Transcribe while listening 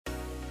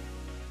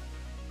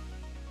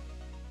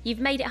You've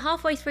made it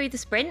halfway through the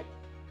sprint.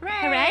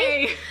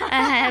 Hooray!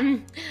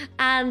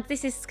 And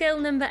this is skill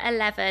number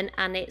 11,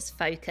 and it's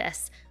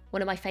focus.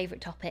 One of my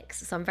favourite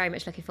topics, so I'm very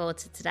much looking forward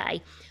to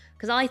today,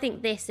 because I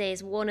think this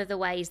is one of the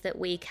ways that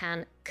we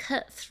can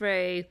cut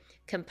through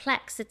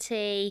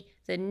complexity,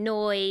 the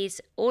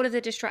noise, all of the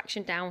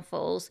distraction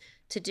downfalls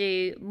to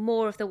do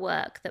more of the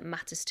work that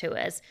matters to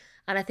us.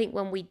 And I think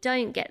when we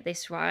don't get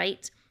this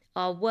right,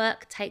 our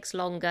work takes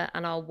longer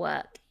and our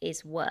work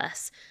is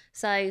worse.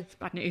 So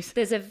bad news.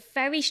 There's a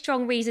very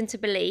strong reason to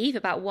believe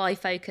about why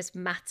focus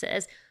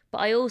matters, but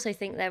I also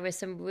think there are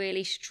some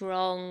really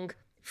strong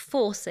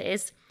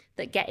forces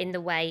that get in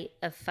the way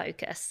of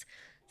focus.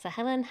 So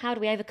Helen, how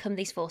do we overcome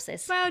these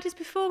forces? Well, just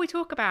before we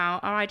talk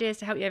about our ideas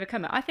to help you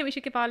overcome it, I think we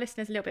should give our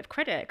listeners a little bit of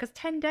credit, because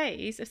 10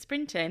 days of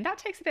sprinting, that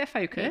takes a bit of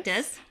focus. It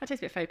does. That takes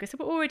a bit of focus. So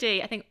we're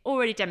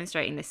already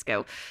demonstrating this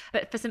skill.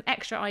 But for some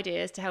extra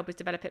ideas to help us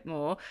develop it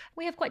more.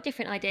 We have quite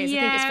different ideas, Yeah,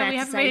 I think it's fair we to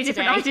have say really today.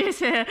 different ideas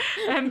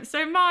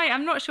here.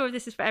 I'm not sure if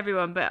this is for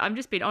everyone, but I'm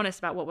just being honest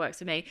about what works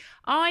for me.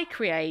 I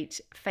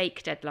create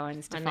fake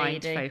deadlines to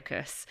find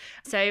focus.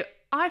 So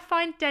I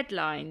find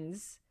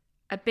deadlines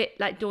a bit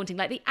like daunting,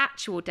 like the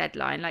actual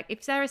deadline. Like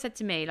if Sarah said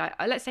to me, like,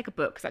 let's take a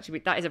book, because actually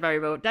that is a very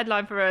real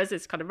deadline for us.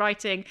 It's kind of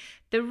writing.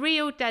 The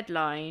real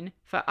deadline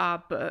for our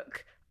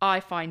book,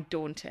 I find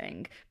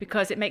daunting,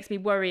 because it makes me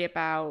worry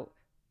about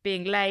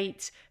being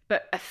late.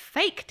 But a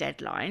fake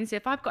deadline, so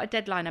if I've got a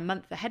deadline a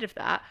month ahead of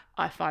that,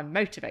 I find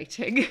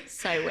motivating.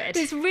 So weird.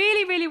 It's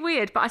really, really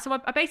weird. But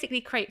I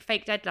basically create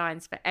fake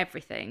deadlines for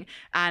everything.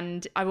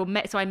 And I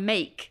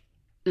make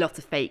lots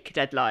of fake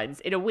deadlines.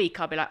 In a week,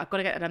 I'll be like, I've got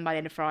to get that done by the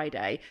end of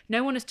Friday.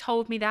 No one has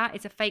told me that.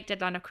 It's a fake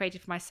deadline I've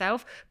created for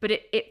myself. But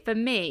it for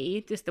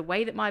me, just the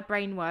way that my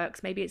brain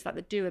works, maybe it's like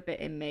the do a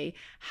bit in me,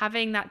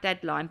 having that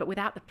deadline, but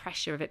without the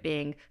pressure of it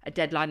being a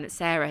deadline that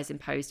Sarah has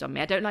imposed on me.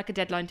 I don't like a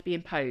deadline to be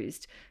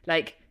imposed.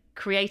 Like,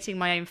 creating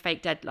my own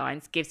fake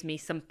deadlines gives me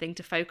something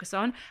to focus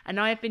on. And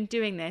I have been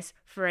doing this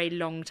for a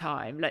long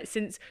time. Like,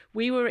 since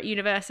we were at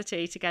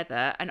university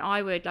together, and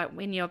I would, like,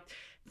 when your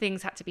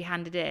things had to be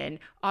handed in,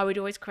 I would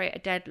always create a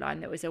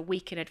deadline that was a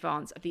week in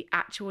advance of the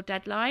actual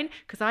deadline,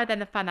 because I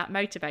then found that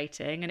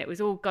motivating, and it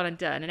was all gone and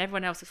done, and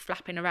everyone else was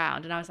flapping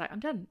around, and I was like,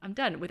 I'm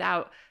done,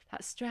 without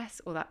that stress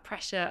or that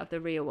pressure of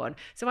the real one.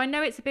 So I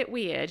know it's a bit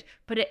weird,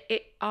 but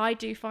I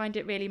do find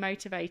it really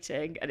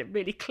motivating and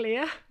really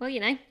clear. Well,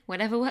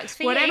 whatever works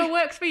for you. Whatever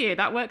works for you,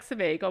 that works for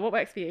me. God, what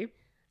works for you?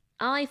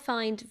 I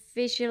find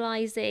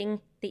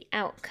visualising the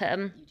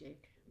outcome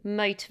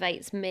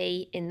motivates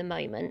me in the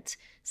moment.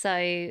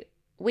 So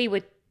we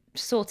were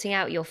sorting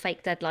out your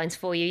fake deadlines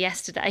for you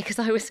yesterday, because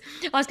I was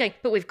going,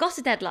 but we've got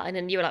a deadline,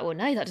 and you were like, well,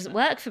 no, that doesn't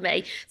work for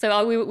me.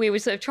 So we were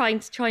sort of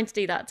trying to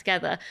do that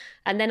together.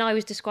 And then I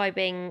was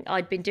describing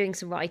I'd been doing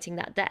some writing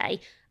that day,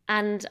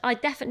 and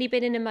I'd definitely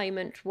been in a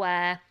moment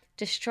where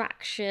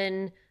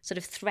distraction sort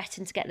of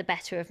threatened to get the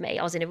better of me.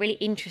 I was in a really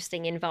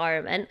interesting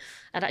environment.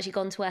 I'd actually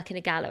gone to work in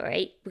a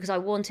gallery because I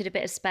wanted a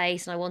bit of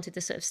space and I wanted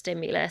the sort of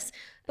stimulus,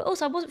 but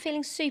also I wasn't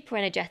feeling super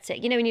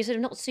energetic. When you're sort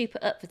of not super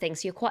up for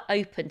things, so you're quite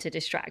open to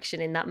distraction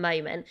in that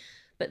moment.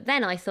 But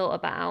then I thought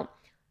about,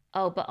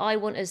 but I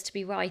want us to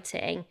be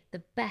writing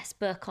the best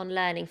book on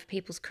learning for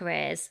people's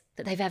careers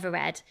that they've ever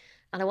read.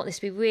 And I want this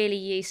to be really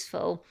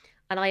useful.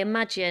 And I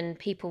imagine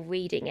people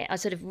reading it.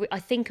 I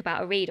think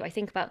about a reader. I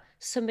think about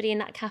somebody in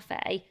that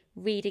cafe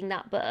reading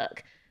that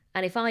book.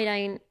 And if I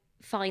don't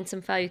find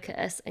some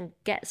focus and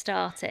get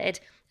started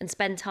and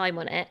spend time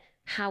on it,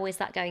 how is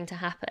that going to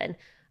happen?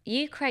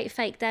 You create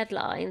fake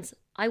deadlines.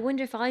 I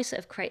wonder if I sort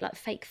of create like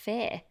fake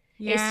fear.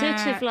 Yeah.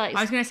 It's sort of like,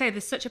 I was going to say,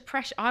 there's such a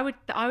pressure. I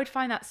would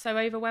find that so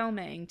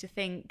overwhelming to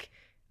think.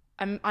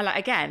 I'm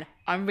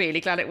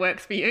really glad it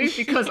works for you,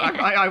 because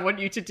I want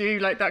you to do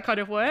like that kind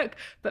of work.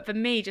 But for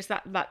me, just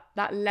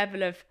that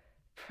level of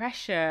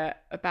pressure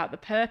about the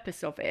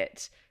purpose of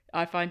it,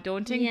 I find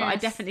daunting. Yes. But I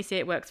definitely see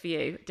it works for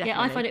you. Definitely. Yeah,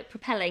 I find it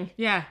propelling.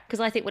 Yeah. Because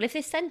I think, well, if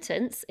this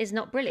sentence is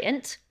not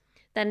brilliant,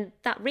 then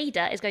that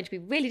reader is going to be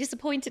really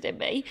disappointed in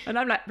me. And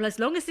I'm like, well, as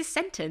long as this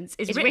sentence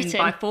is written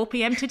by 4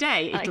 p.m.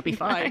 today, it'll be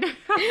fine.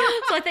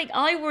 So I think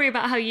I worry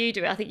about how you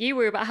do it. I think you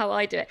worry about how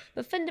I do it.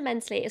 But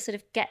fundamentally, it sort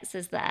of gets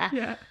us there.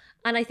 Yeah.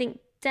 And I think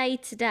day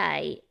to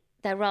day,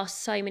 there are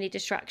so many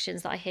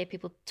distractions that I hear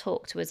people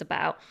talk to us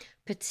about,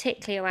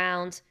 particularly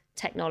around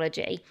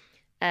technology,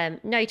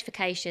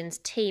 notifications,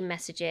 team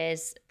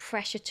messages,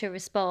 pressure to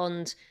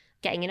respond,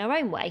 getting in our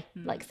own way,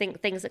 like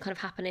things that kind of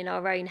happen in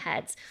our own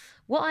heads.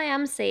 What I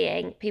am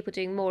seeing people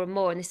doing more and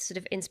more, and this is sort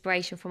of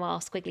inspiration from our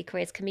Squiggly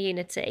Careers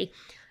community,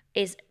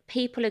 is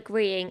people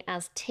agreeing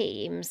as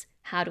teams,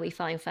 how do we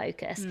find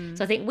focus?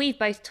 So I think we've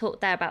both talked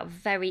there about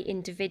very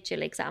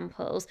individual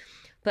examples,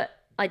 but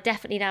I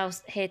definitely now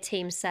hear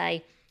teams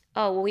say,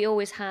 we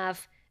always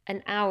have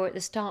an hour at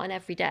the start and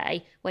every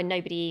day when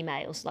nobody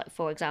emails, like,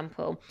 for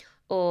example,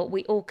 or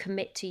we all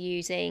commit to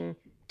using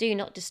do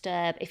not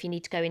disturb if you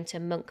need to go into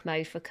monk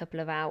mode for a couple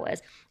of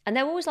hours. And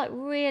they're always like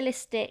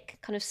realistic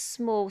kind of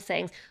small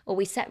things, or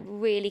we set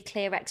really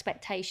clear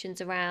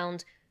expectations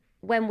around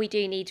when we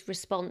do need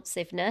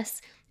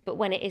responsiveness, but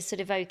when it is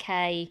sort of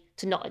okay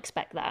to not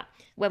expect that.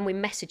 When we're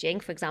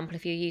messaging, for example,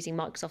 if you're using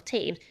Microsoft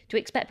Teams, do we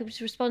expect people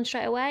to respond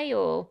straight away,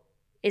 or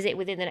is it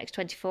within the next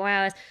 24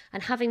 hours?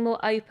 And having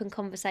more open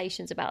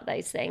conversations about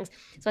those things.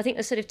 So I think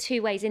there's sort of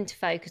two ways into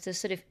focus. There's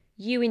sort of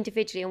you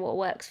individually and what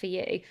works for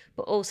you,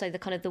 but also the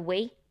kind of the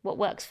we, what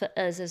works for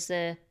us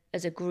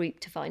as a group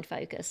to find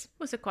focus.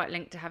 Also quite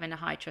linked to having a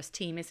high trust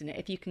team, isn't it?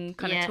 If you can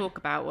kind of talk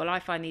about, well,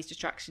 I find these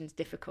distractions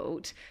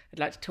difficult, I'd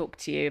like to talk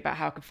to you about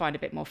how I can find a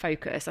bit more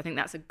focus. I think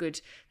that's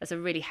a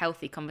really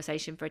healthy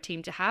conversation for a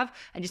team to have.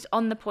 And just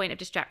on the point of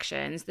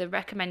distractions, the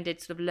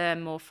recommended sort of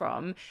learn more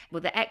from,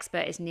 well, the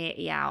expert is Nir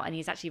Eyal, and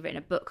he's actually written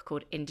a book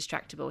called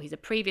Indistractable. He's a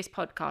previous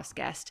podcast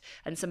guest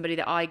and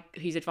somebody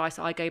whose advice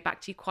I go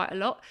back to quite a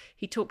lot.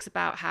 He talks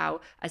about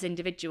how as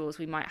individuals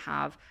we might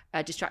have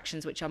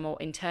distractions which are more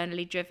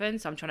internally driven,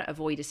 so I'm trying to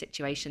avoid a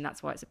situation,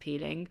 that's why it's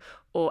appealing,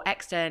 or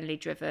externally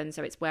driven,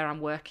 so it's where I'm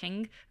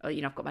working, or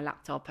I've got my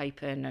laptop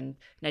open and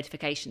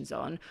notifications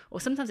on, or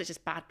sometimes it's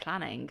just bad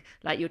planning,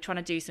 like you're trying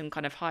to do some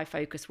kind of high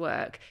focus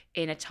work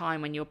in a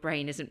time when your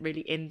brain isn't really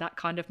in that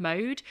kind of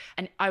mode.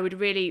 And I would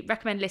really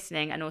recommend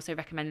listening, and also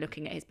recommend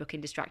looking at his book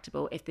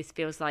Indistractable if this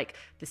feels like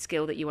the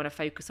skill that you want to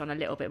focus on a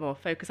little bit more.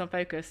 Focus on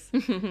focus.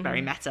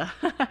 Very meta.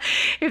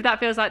 If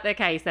that feels like the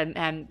case,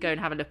 then go and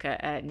have a look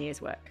at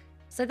Nir's work.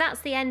 So that's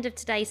the end of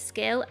today's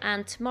skill,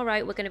 and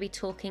tomorrow we're going to be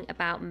talking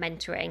about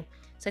mentoring.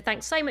 So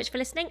thanks so much for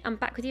listening. I'm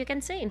back with you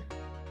again soon.